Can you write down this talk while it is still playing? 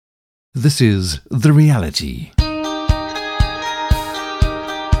This is The Reality.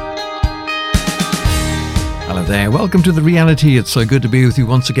 Hello there, welcome to The Reality. It's so good to be with you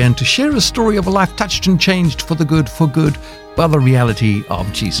once again to share a story of a life touched and changed for the good by the reality of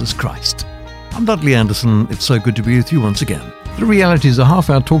Jesus Christ. I'm Dudley Anderson. It's so good to be with you once again. The Reality is a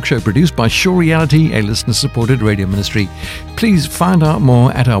half-hour talk show produced by Sure Reality, a listener-supported radio ministry. Please find out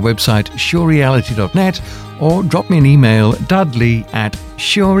more at our website, surereality.net, or drop me an email,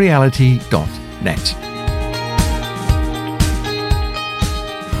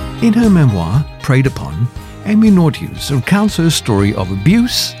 dudley@surereality.net. In her memoir, Preyed Upon, Amy Nordhues recounts her story of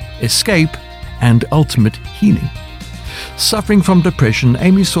abuse, escape, and ultimate healing. Suffering from depression,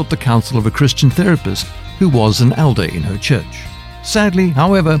 Amy sought the counsel of a Christian therapist who was an elder in her church. Sadly,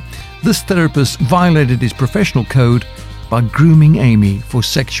 however, this therapist violated his professional code by grooming Amy for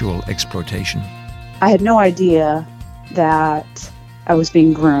sexual exploitation. I had no idea that I was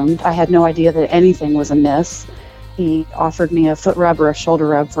being groomed. I had no idea that anything was amiss. He offered me a foot rub or a shoulder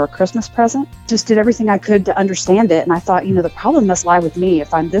rub for a Christmas present. Just did everything I could to understand it. And I thought, the problem must lie with me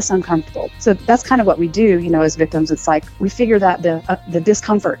if I'm this uncomfortable. So that's kind of what we do, as victims. It's like we figure that the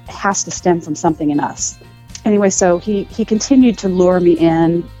discomfort has to stem from something in us. Anyway, so he continued to lure me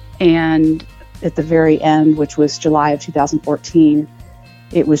in. And at the very end, which was July of 2014,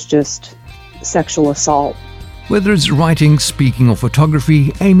 it was just sexual assault. Whether it's writing, speaking, or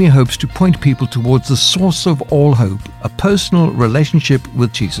photography, Amy hopes to point people towards the source of all hope, a personal relationship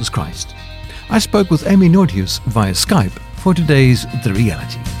with Jesus Christ. I spoke with Amy Nordhues via Skype for today's The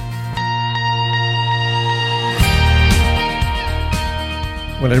Reality.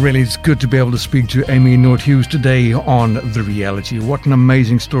 Well, it really is good to be able to speak to Amy Nordhues today on The Reality. What an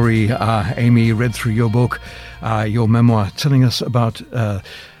amazing story. Amy, read through your book, your memoir, telling us about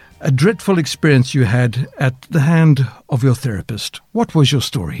a dreadful experience you had at the hand of your therapist. What was your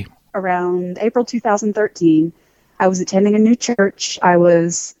story? Around April 2013, I was attending a new church. I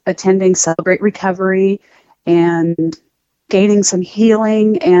was attending Celebrate Recovery and gaining some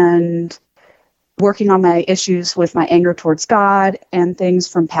healing and working on my issues with my anger towards God and things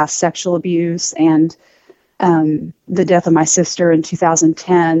from past sexual abuse and the death of my sister in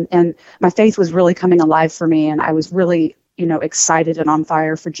 2010. And my faith was really coming alive for me, and I was really excited and on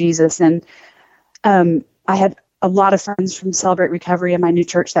fire for Jesus. And I had a lot of friends from Celebrate Recovery in my new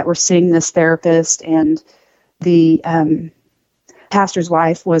church that were seeing this therapist, and the pastor's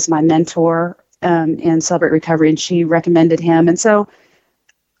wife was my mentor in Celebrate Recovery, and she recommended him. And so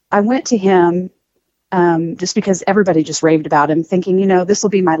I went to him just because everybody just raved about him, thinking, this will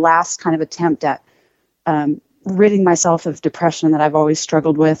be my last kind of attempt at ridding myself of depression that I've always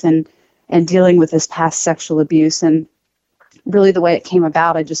struggled with and dealing with this past sexual abuse. And really the way it came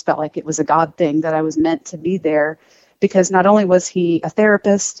about, I just felt like it was a God thing, that I was meant to be there, because not only was he a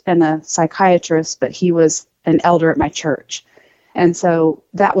therapist and a psychiatrist, but he was an elder at my church. And so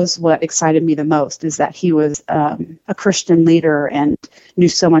that was what excited me the most, is that he was a Christian leader and knew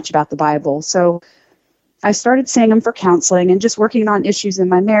so much about the Bible. So I started seeing him for counseling and just working on issues in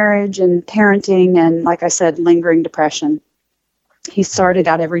my marriage and parenting and, like I said, lingering depression. He started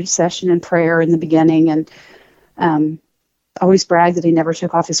out every session in prayer in the beginning, and always bragged that he never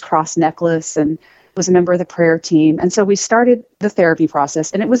took off his cross necklace and was a member of the prayer team. And so we started the therapy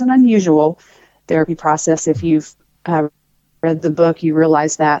process, and it was an unusual therapy process. If you've read the book, you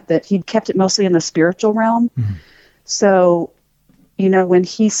realize that he'd kept it mostly in the spiritual realm. Mm-hmm. So, when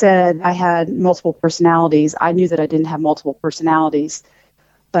he said I had multiple personalities, I knew that I didn't have multiple personalities,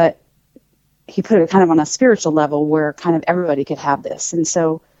 but he put it kind of on a spiritual level where kind of everybody could have this. And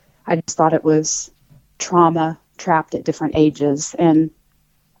so I just thought it was trauma trapped at different ages. And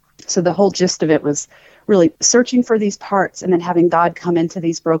so the whole gist of it was really searching for these parts and then having God come into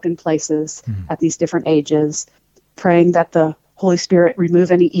these broken places at these different ages, praying that the Holy Spirit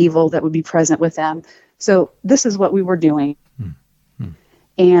remove any evil that would be present with them. So this is what we were doing.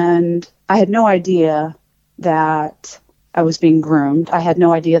 And I had no idea that I was being groomed. I had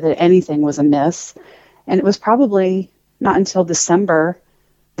no idea that anything was amiss. And it was probably not until December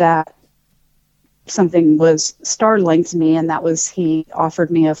that something was startling to me, and that was he offered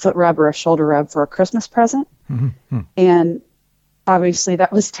me a foot rub or a shoulder rub for a Christmas present. Mm-hmm. And obviously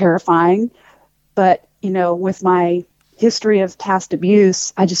that was terrifying. But, with my history of past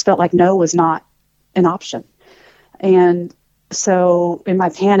abuse, I just felt like no was not an option. And so in my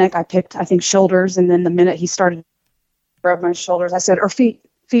panic, I picked, I think, shoulders. And then the minute he started to rub my shoulders, I said, or feet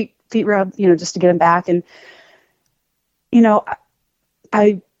rub, just to get him back. And,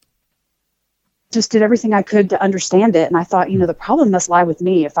 I just did everything I could to understand it. And I thought, the problem must lie with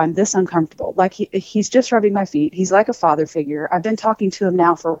me if I'm this uncomfortable. Like he's just rubbing my feet. He's like a father figure. I've been talking to him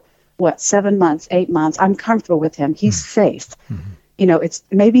now for 7 months, 8 months. I'm comfortable with him. He's safe. It's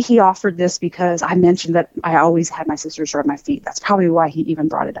maybe he offered this because I mentioned that I always had my sisters rub my feet. That's probably why he even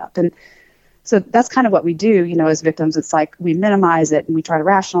brought it up. And so that's kind of what we do, as victims. It's like we minimize it and we try to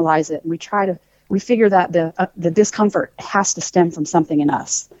rationalize it, and we figure that the discomfort has to stem from something in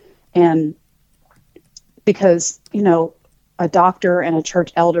us. And because, a doctor and a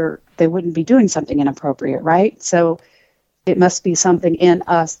church elder, they wouldn't be doing something inappropriate, right? So it must be something in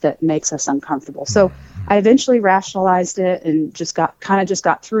us that makes us uncomfortable. So I eventually rationalized it and just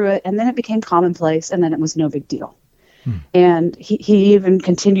got through it. And then it became commonplace, and then it was no big deal. And he even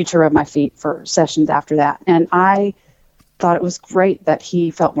continued to rub my feet for sessions after that. And I thought it was great that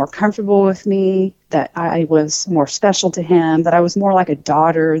he felt more comfortable with me, that I was more special to him, that I was more like a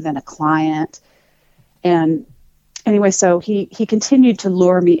daughter than a client. And anyway, so he continued to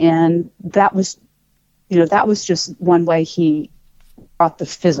lure me in. That was just one way he brought the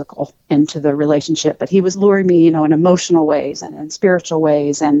physical into the relationship, but he was luring me, in emotional ways and in spiritual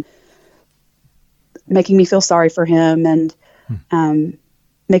ways, and making me feel sorry for him, and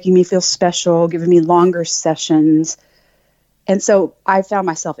making me feel special, giving me longer sessions. And so I found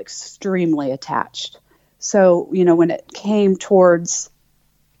myself extremely attached. So, when it came towards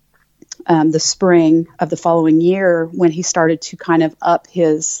the spring of the following year, when he started to kind of up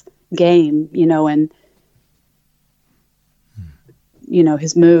his game, and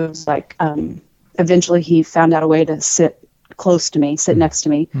his moves, like eventually he found out a way to sit next to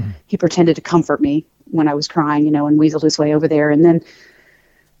me. He pretended to comfort me when I was crying, and weaseled his way over there. And then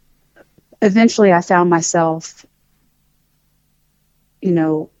eventually I found myself,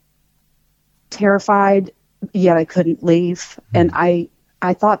 terrified, yet I couldn't leave. And I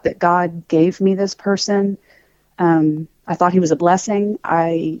thought that God gave me this person. I thought he was a blessing.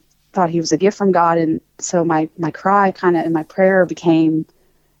 I thought he was a gift from God. And so my cry kind of in my prayer became,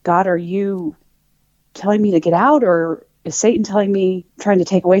 God, are you telling me to get out, or is Satan trying to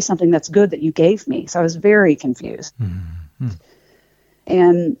take away something that's good that you gave me? So I was very confused.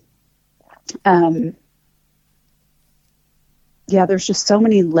 And there's just so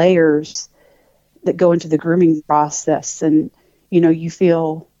many layers that go into the grooming process. And, you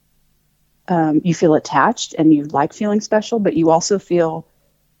feel attached, and you like feeling special, but you also feel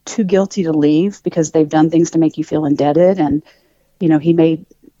too guilty to leave because they've done things to make you feel indebted. And, he made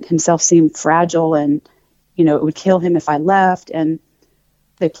himself seem fragile, and, it would kill him if I left. And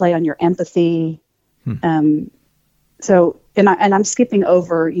they play on your empathy. So, and I'm skipping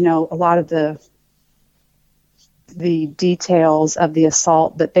over, a lot of the details of the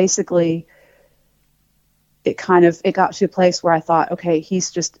assault, but basically it got to a place where I thought, okay,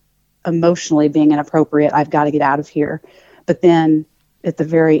 he's just emotionally being inappropriate. I've got to get out of here. But then at the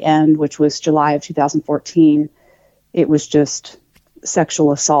very end, which was July of 2014, it was just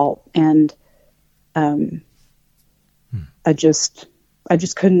sexual assault. And I just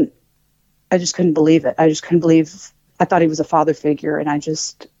couldn't believe it. I thought he was a father figure, and I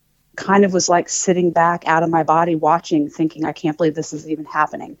just kind of was like sitting back out of my body watching, thinking, I can't believe this is even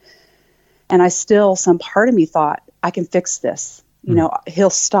happening. And some part of me thought, I can fix this. He'll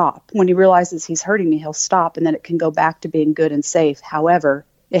stop. When he realizes he's hurting me, he'll stop, and then it can go back to being good and safe. However,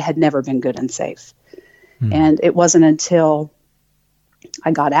 it had never been good and safe. And it wasn't until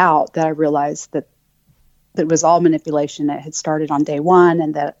I got out that I realized that it was all manipulation. It had started on day one,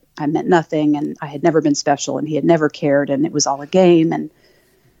 and that I meant nothing, and I had never been special, and he had never cared, and it was all a game. And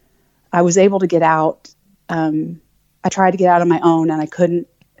I was able to get out. I tried to get out on my own, and I couldn't.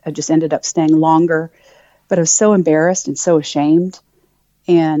 I just ended up staying longer. But I was so embarrassed and so ashamed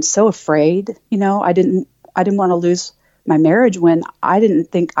and so afraid. I didn't want to lose my marriage when I didn't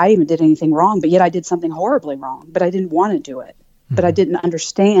think I even did anything wrong, but yet I did something horribly wrong. But I didn't want to do it. But I didn't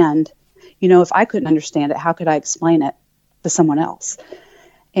understand. If I couldn't understand it, how could I explain it to someone else?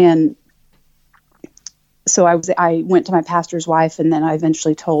 And so I went to my pastor's wife, and then I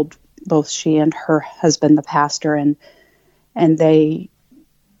eventually told both she and her husband, the pastor, and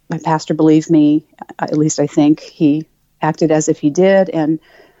my pastor believed me. At least I think he acted as if he did, and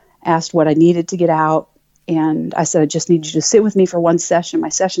asked what I needed to get out. And I said, I just need you to sit with me for one session. My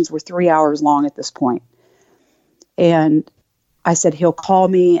sessions were 3 hours long at this point. And I said, he'll call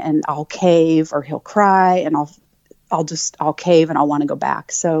me and I'll cave, or he'll cry and I'll cave and I'll want to go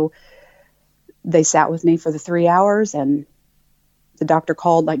back. So they sat with me for the 3 hours, and the doctor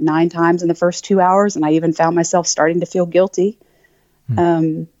called like 9 times in the first 2 hours. And I even found myself starting to feel guilty.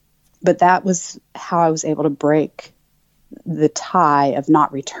 But that was how I was able to break the tie of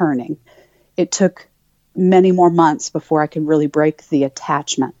not returning. It took many more months before I could really break the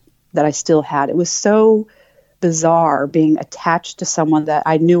attachment that I still had. It was so bizarre being attached to someone that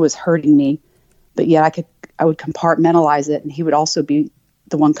I knew was hurting me, but yet I would compartmentalize it, and he would also be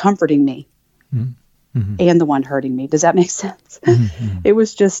the one comforting me and the one hurting me. Does that make sense? It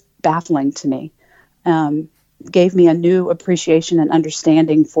was just baffling to me. Gave me a new appreciation and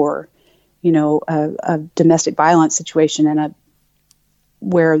understanding for, a domestic violence situation and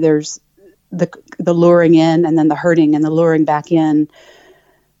where there's the luring in and then the hurting and the luring back in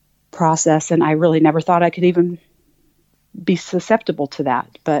process. And I really never thought I could even be susceptible to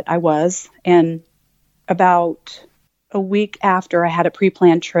that, but I was. And about a week after, I had a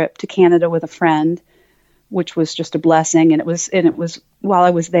pre-planned trip to Canada with a friend, which was just a blessing. And it was while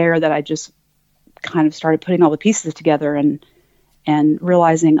I was there that I just kind of started putting all the pieces together and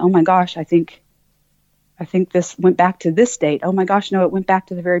realizing, oh my gosh, I think this went back to this date. Oh my gosh, no, it went back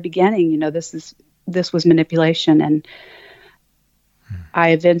to the very beginning. This was manipulation. And I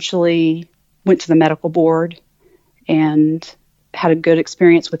eventually went to the medical board and had a good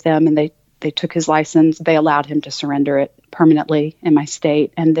experience with them. And they took his license. They allowed him to surrender it permanently in my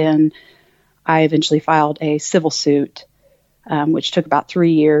state. And then I eventually filed a civil suit, which took about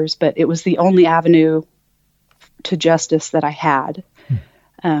 3 years, but it was the only avenue to justice that I had,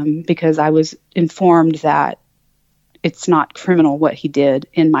 because I was informed that it's not criminal what he did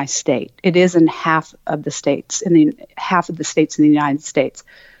in my state. It is in half of the states in the United States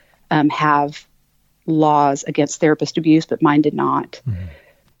have laws against therapist abuse, but mine did not.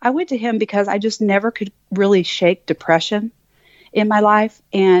 I went to him because I just never could really shake depression in my life.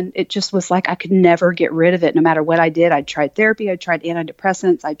 And it just was like I could never get rid of it no matter what I did. I tried therapy, I tried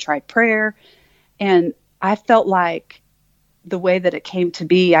antidepressants, I tried prayer. And I felt like the way that it came to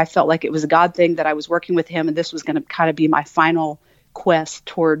be, I felt like it was a God thing that I was working with him. And this was going to kind of be my final quest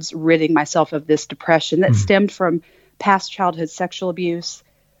towards ridding myself of this depression that stemmed from past childhood sexual abuse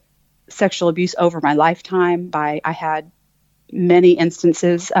over my lifetime. I had many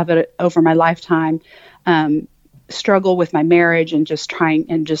instances of it over my lifetime, struggle with my marriage and just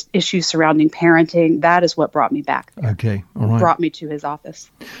issues surrounding parenting. That is what brought me back there. Okay, all right. Brought me to his office.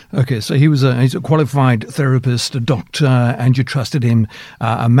 Okay, so he's a qualified therapist, a doctor, and you trusted him,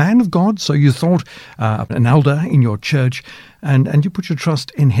 a man of God, so you thought an elder in your church, and you put your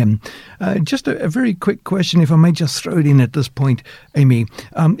trust in him. Just a very quick question, if I may just throw it in at this point, Amy.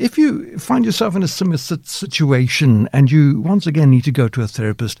 If you find yourself in a similar situation and you once again need to go to a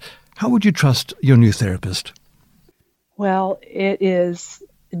therapist, how would you trust your new therapist? Well, it is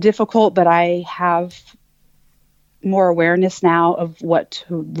difficult, but I have more awareness now of what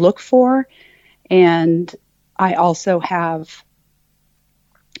to look for. And I also have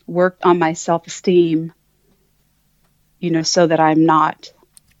worked on my self-esteem, so that I'm not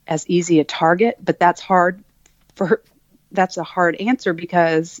as easy a target. But that's a hard answer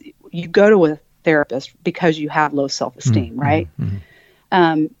because you go to a therapist because you have low self-esteem, right?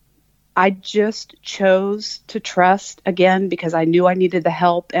 I just chose to trust again because I knew I needed the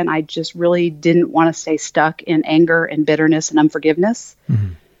help, and I just really didn't want to stay stuck in anger and bitterness and unforgiveness.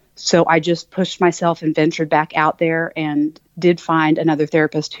 So I just pushed myself and ventured back out there and did find another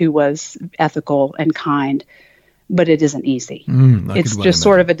therapist who was ethical and kind, but it isn't easy. It's just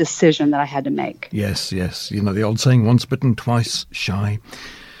sort of a decision that I had to make. Yes. The old saying, once bitten, twice shy.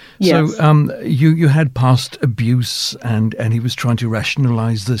 Yes. So you had past abuse, and he was trying to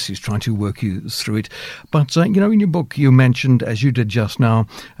rationalize this. He's trying to work you through it. But, in your book, you mentioned, as you did just now,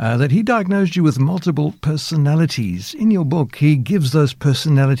 that he diagnosed you with multiple personalities. In your book, he gives those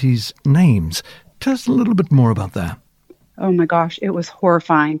personalities names. Tell us a little bit more about that. Oh, my gosh. It was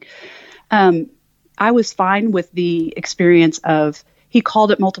horrifying. I was fine with the experience of, he called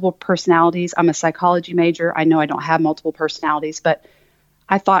it multiple personalities. I'm a psychology major. I know I don't have multiple personalities, but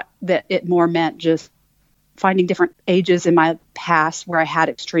I thought that it more meant just finding different ages in my past where I had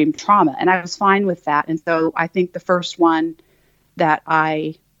extreme trauma. And I was fine with that. And so I think the first one that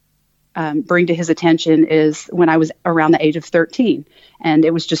I bring to his attention is when I was around the age of 13. And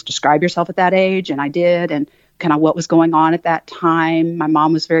it was just describe yourself at that age. And I did. And kind of what was going on at that time. My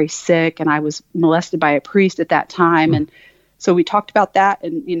mom was very sick and I was molested by a priest at that time. And so we talked about that.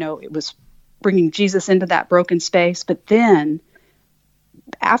 And, it was bringing Jesus into that broken space. But then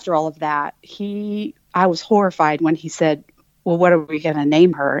after all of that, I was horrified when he said, well, what are we going to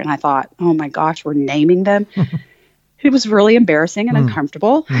name her? And I thought, oh my gosh, we're naming them. It was really embarrassing and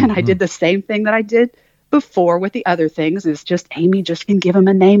uncomfortable. And I did the same thing that I did before with the other things, is just Amy, just can give him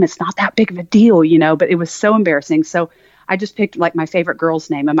a name. It's not that big of a deal, but it was so embarrassing. So I just picked like my favorite girl's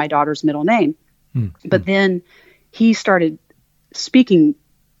name and my daughter's middle name. But then he started speaking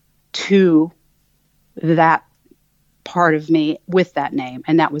to that part of me with that name.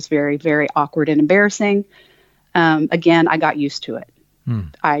 And that was very, very awkward and embarrassing. Again, I got used to it.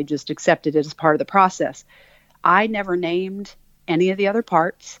 I just accepted it as part of the process. I never named any of the other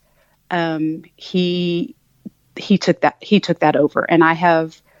parts. He took that over, and I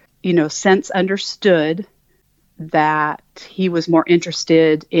have, since understood that he was more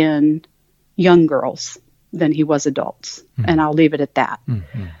interested in young girls than he was adults, and I'll leave it at that.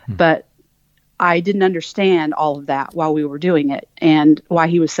 But I didn't understand all of that while we were doing it, and why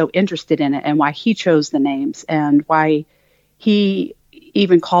he was so interested in it, and why he chose the names, and why he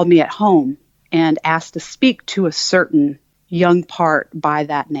even called me at home and asked to speak to a certain young part by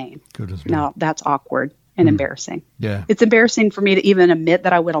that name. Now, that's awkward and embarrassing. Yeah. It's embarrassing for me to even admit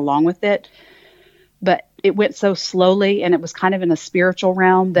that I went along with it, but it went so slowly, and it was kind of in a spiritual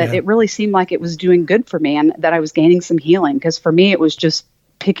realm that it really seemed like it was doing good for me, and that I was gaining some healing. Because for me, it was just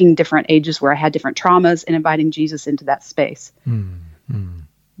picking different ages where I had different traumas and inviting Jesus into that space.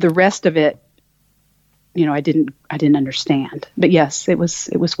 The rest of it, I didn't understand. But yes, it was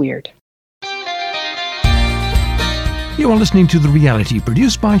weird. You are listening to The Reality,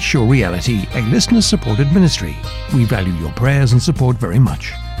 produced by Sure Reality, a listener-supported ministry. We value your prayers and support very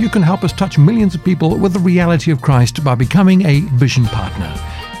much. You can help us touch millions of people with the reality of Christ by becoming a Vision Partner.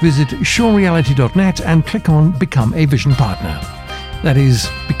 Visit surereality.net and click on Become a Vision Partner. That is,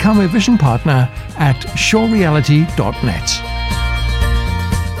 become a Vision Partner at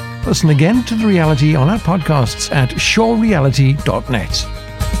surereality.net. Listen again to The Reality on our podcasts at surereality.net.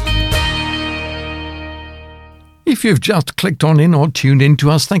 If you've just clicked on in or tuned in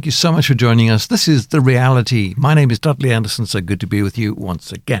to us, thank you so much for joining us. This is The Reality. My name is Dudley Anderson, so good to be with you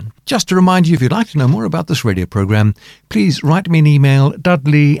once again. Just to remind you, if you'd like to know more about this radio program, please write me an email,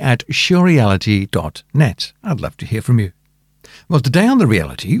 dudley@surereality.net. I'd love to hear from you. Well, today on The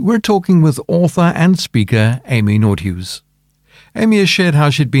Reality, we're talking with author and speaker Amy Nordhues. Amy has shared how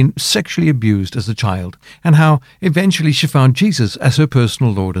she'd been sexually abused as a child and how eventually she found Jesus as her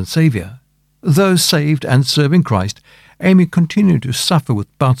personal Lord and Savior. Though saved and serving Christ, Amy continued to suffer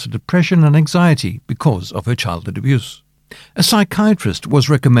with bouts of depression and anxiety because of her childhood abuse. A psychiatrist was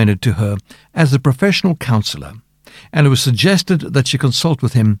recommended to her as a professional counselor, and it was suggested that she consult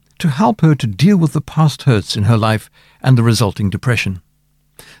with him to help her to deal with the past hurts in her life and the resulting depression.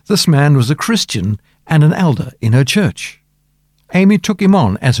 This man was a Christian and an elder in her church. Amy took him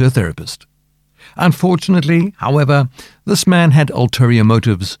on as her therapist. Unfortunately, however, this man had ulterior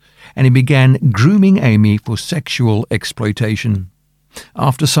motives, and he began grooming Amy for sexual exploitation.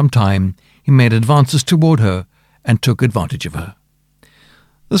 After some time, he made advances toward her and took advantage of her.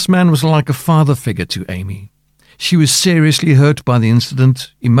 This man was like a father figure to Amy. She was seriously hurt by the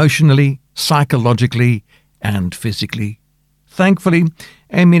incident, emotionally, psychologically, and physically. Thankfully,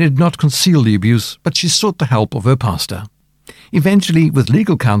 Amy did not conceal the abuse, but she sought the help of her pastor. Eventually, with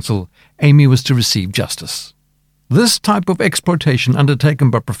legal counsel, Amy was to receive justice. This type of exploitation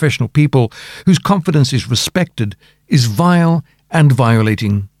undertaken by professional people whose confidence is respected is vile and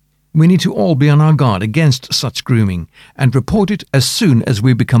violating. We need to all be on our guard against such grooming and report it as soon as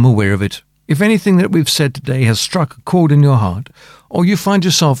we become aware of it. If anything that we've said today has struck a chord in your heart, or you find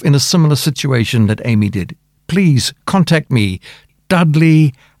yourself in a similar situation that Amy did, please contact me,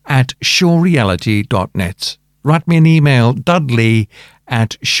 dudley@surereality.net. Write me an email,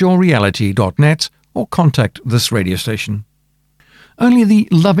 dudley@surereality.net, or contact this radio station. Only the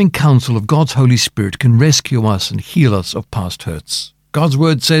loving counsel of God's Holy Spirit can rescue us and heal us of past hurts. God's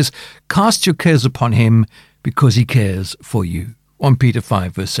word says, "Cast your cares upon him because he cares for you." 1 Peter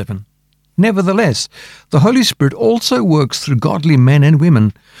 5 verse 7. Nevertheless, the Holy Spirit also works through godly men and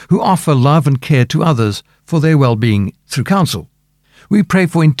women who offer love and care to others for their well-being through counsel. We pray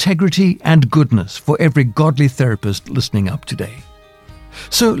for integrity and goodness for every godly therapist listening up today.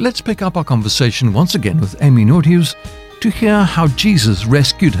 So let's pick up our conversation once again with Amy Nordhues to hear how Jesus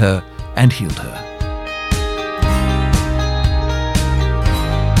rescued her and healed her.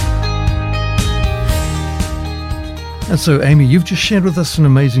 And so, Amy, you've just shared with us an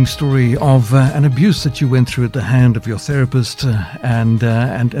amazing story of an abuse that you went through at the hand of your therapist and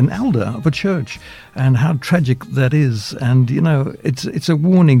an elder of a church, and how tragic that is. And, you know, it's a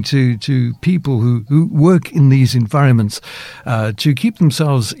warning to people who work in these environments to keep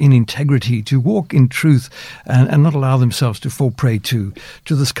themselves in integrity, to walk in truth, and not allow themselves to fall prey to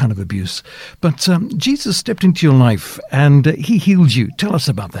this kind of abuse. But Jesus stepped into your life and he healed you. Tell us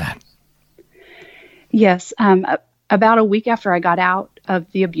about that. Yes. About a week after I got out of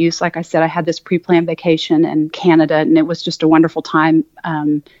the abuse, like I said, I had this pre-planned vacation in Canada, and it was just a wonderful time.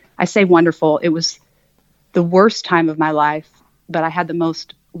 I say wonderful. It was the worst time of my life, but I had the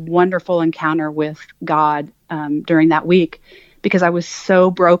most wonderful encounter with God during that week. because I was so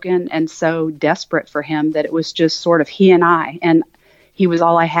broken and so desperate for him that it was just sort of he and I. And he was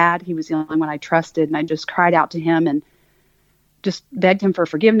all I had. He was the only one I trusted. And I just cried out to him and just begged him for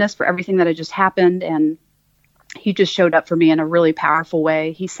forgiveness for everything that had just happened. And he just showed up for me in a really powerful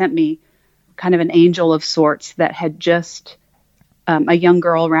way. He sent me kind of an angel of sorts that had just, a young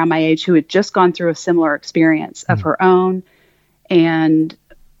girl around my age who had just gone through a similar experience of her own. And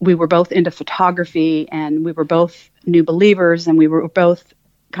we were both into photography, and we were both new believers, and we were both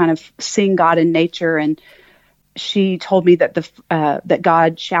kind of seeing God in nature. And she told me that that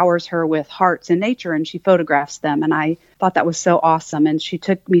God showers her with hearts in nature, and she photographs them. And I thought that was so awesome. And she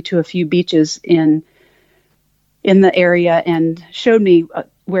took me to a few beaches in the area and showed me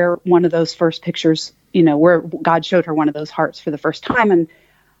where one of those first pictures, where God showed her one of those hearts for the first time. And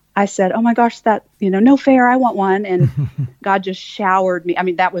I said, "Oh my gosh, that, no fair, I want one." And God just showered me. I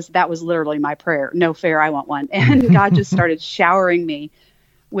mean, that was literally my prayer. No fair, I want one. And God just started showering me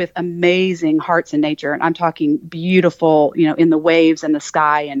with amazing hearts in nature. And I'm talking beautiful, in the waves and the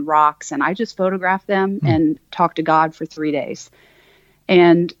sky and rocks. And I just photographed them and talked to God for 3 days.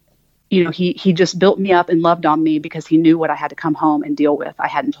 And, he just built me up and loved on me because he knew what I had to come home and deal with. I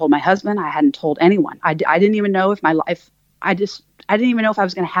hadn't told my husband. I hadn't told anyone. I didn't even know if my life, I didn't even know if I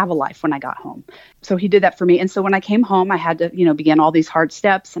was going to have a life when I got home. So he did that for me. And so when I came home, I had to, begin all these hard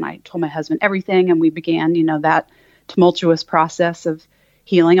steps. And I told my husband everything. And we began, that tumultuous process of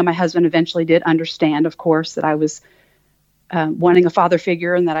healing. And my husband eventually did understand, of course, that I was wanting a father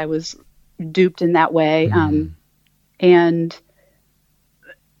figure and that I was duped in that way. And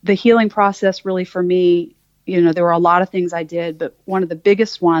the healing process really for me, there were a lot of things I did, but one of the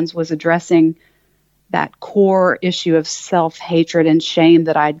biggest ones was addressing that core issue of self-hatred and shame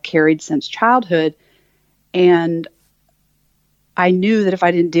that I'd carried since childhood. And I knew that if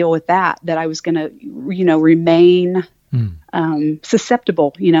I didn't deal with that I was going to, remain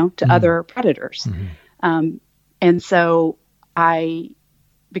susceptible, to other predators. And so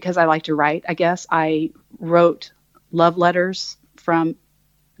because I like to write, I guess I wrote love letters from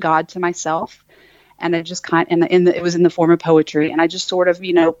God to myself. And I just it was in the form of poetry. And I just sort of,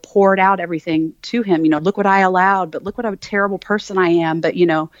 poured out everything to him, look what I allowed, but look what a terrible person I am. But,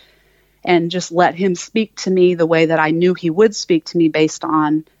 and just let him speak to me the way that I knew he would speak to me based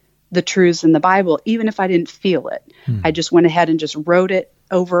on the truths in the Bible, even if I didn't feel it. I just went ahead and just wrote it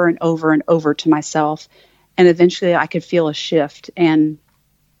over and over and over to myself. And eventually I could feel a shift. And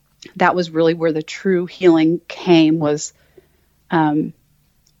that was really where the true healing came, was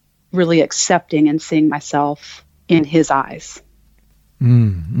really accepting and seeing myself in his eyes.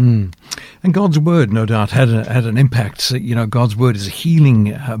 And God's word, no doubt, had an impact. God's word is a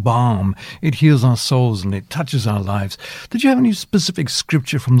healing balm. It heals our souls and it touches our lives. Did you have any specific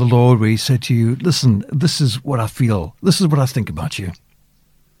scripture from the Lord where he said to you, "Listen, this is what I feel. This is what I think about you"?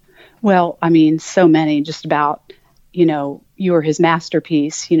 Well, I mean, so many, just about, you are his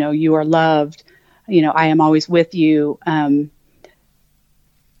masterpiece. You are loved. I am always with you.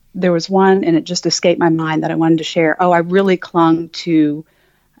 There was one, and it just escaped my mind, that I wanted to share. I really clung to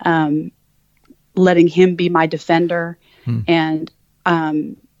letting him be my defender, and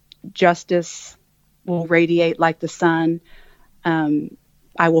justice will radiate like the sun.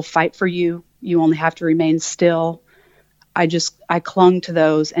 I will fight for you. You only have to remain still. I clung to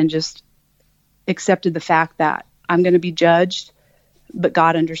those and just accepted the fact that I'm going to be judged, but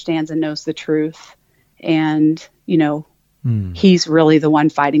God understands and knows the truth. And, he's really the one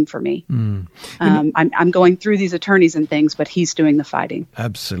fighting for me. I'm going through these attorneys and things, but he's doing the fighting.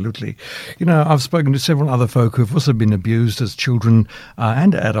 Absolutely. I've spoken to several other folk who've also been abused as children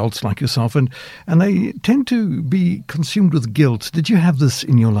and adults like yourself, and they tend to be consumed with guilt. Did you have this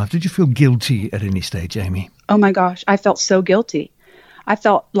in your life? Did you feel guilty at any stage, Amy? Oh my gosh, I felt so guilty. I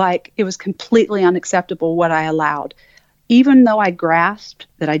felt like it was completely unacceptable what I allowed, even though I grasped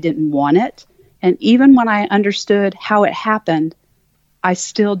that I didn't want it. And even when I understood how it happened, I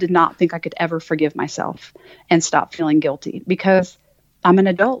still did not think I could ever forgive myself and stop feeling guilty, because I'm an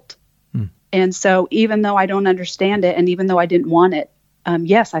adult. And so even though I don't understand it, and even though I didn't want it,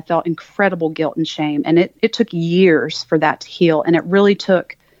 yes, I felt incredible guilt and shame. And it took years for that to heal. And it really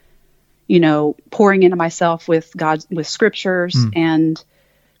took, pouring into myself with scriptures and,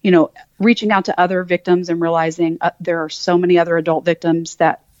 reaching out to other victims and realizing there are so many other adult victims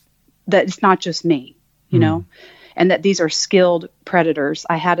that it's not just me, and that these are skilled predators.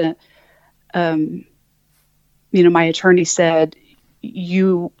 I had my attorney said,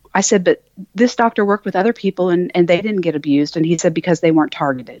 I said, but this doctor worked with other people and they didn't get abused. And he said, because they weren't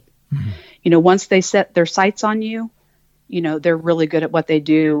targeted. Once they set their sights on you, they're really good at what they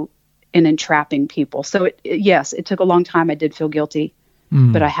do. and entrapping people. So yes, it took a long time. I did feel guilty,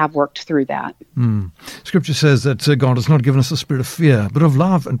 but I have worked through that. Scripture says that God has not given us a spirit of fear, but of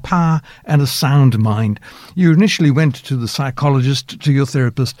love and power and a sound mind. You initially went to the psychologist, to your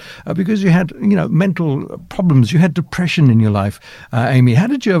therapist, because you had, mental problems. You had depression in your life. Amy, how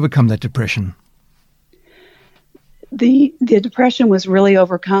did you overcome that depression? The depression was really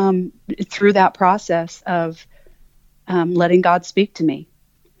overcome through that process of letting God speak to me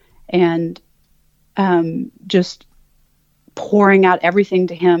and just pouring out everything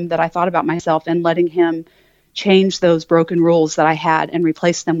to him that I thought about myself and letting him change those broken rules that I had and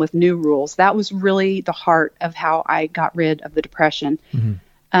replace them with new rules. That was really the heart of how I got rid of the depression.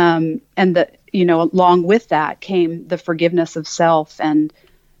 And along with that came the forgiveness of self and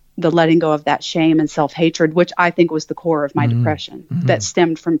the letting go of that shame and self-hatred, which I think was the core of my depression that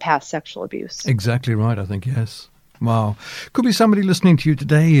stemmed from past sexual abuse. Exactly right, I think, yes. Wow. Could be somebody listening to you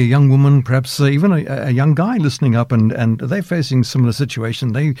today, a young woman, perhaps even a young guy listening up, and they're facing a similar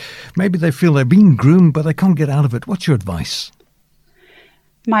situation. Maybe they feel they're being groomed, but they can't get out of it. What's your advice?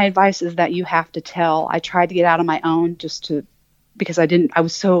 My advice is that you have to tell. I tried to get out on my own because I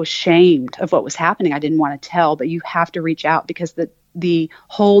was so ashamed of what was happening. I didn't want to tell, but you have to reach out because the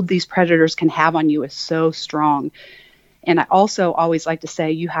hold these predators can have on you is so strong. And I also always like to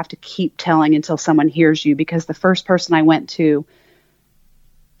say you have to keep telling until someone hears you, because the first person I went to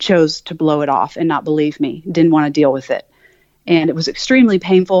chose to blow it off and not believe me, didn't want to deal with it. And it was extremely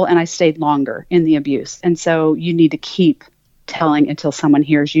painful, and I stayed longer in the abuse. And so you need to keep telling until someone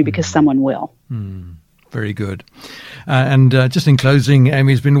hears you, because someone will. Very good. And just in closing,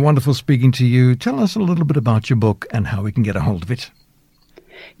 Amy, it's been wonderful speaking to you. Tell us a little bit about your book and how we can get a hold of it.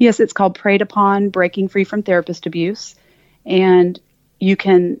 Yes, it's called Preyed Upon, Breaking Free from Therapist Abuse. And you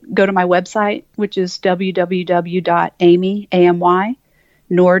can go to my website, which is www.amy, A-M-Y,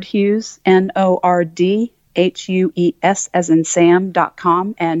 Nordhues, Nordhues, as in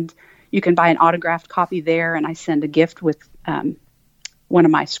Sam.com. And you can buy an autographed copy there, and I send a gift with one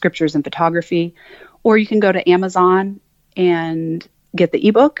of my scriptures and photography. Or you can go to Amazon and get the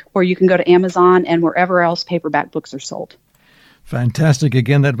ebook, or you can go to Amazon and wherever else paperback books are sold. Fantastic.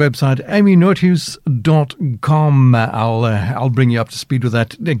 Again, that website, amynordhues.com. I'll bring you up to speed with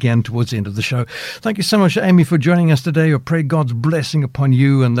that again towards the end of the show. Thank you so much, Amy, for joining us today. I pray God's blessing upon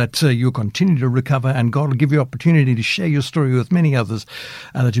you and that you'll continue to recover, and God will give you opportunity to share your story with many others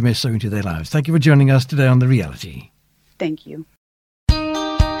that you may sow into their lives. Thank you for joining us today on The Reality. Thank you.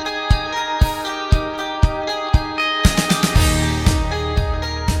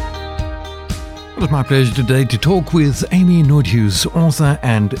 It was my pleasure today to talk with Amy Nordhues, author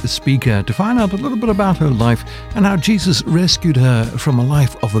and speaker, to find out a little bit about her life and how Jesus rescued her from a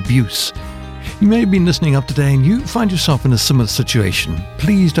life of abuse. You may have been listening up today and you find yourself in a similar situation.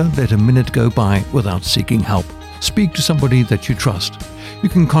 Please don't let a minute go by without seeking help. Speak to somebody that you trust. You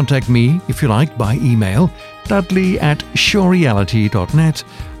can contact me, if you like, by email, dudley@surereality.net.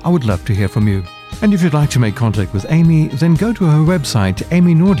 I would love to hear from you. And if you'd like to make contact with Amy, then go to her website,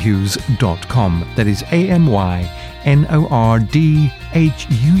 amynordhues.com. That is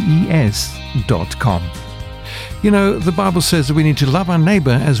amynordhues.com. You know, the Bible says that we need to love our neighbor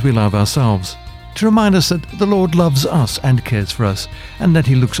as we love ourselves, to remind us that the Lord loves us and cares for us, and that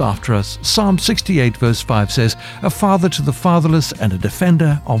he looks after us. Psalm 68 verse 5 says, "A father to the fatherless and a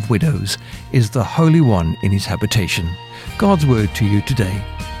defender of widows is the Holy One in his habitation." God's word to you today.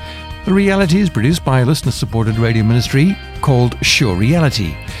 The Reality is produced by a listener-supported radio ministry called Sure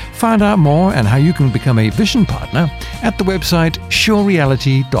Reality. Find out more and how you can become a vision partner at the website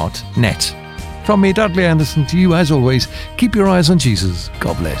surereality.net. From me, Dudley Anderson, to you as always, keep your eyes on Jesus.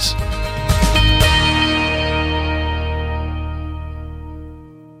 God bless.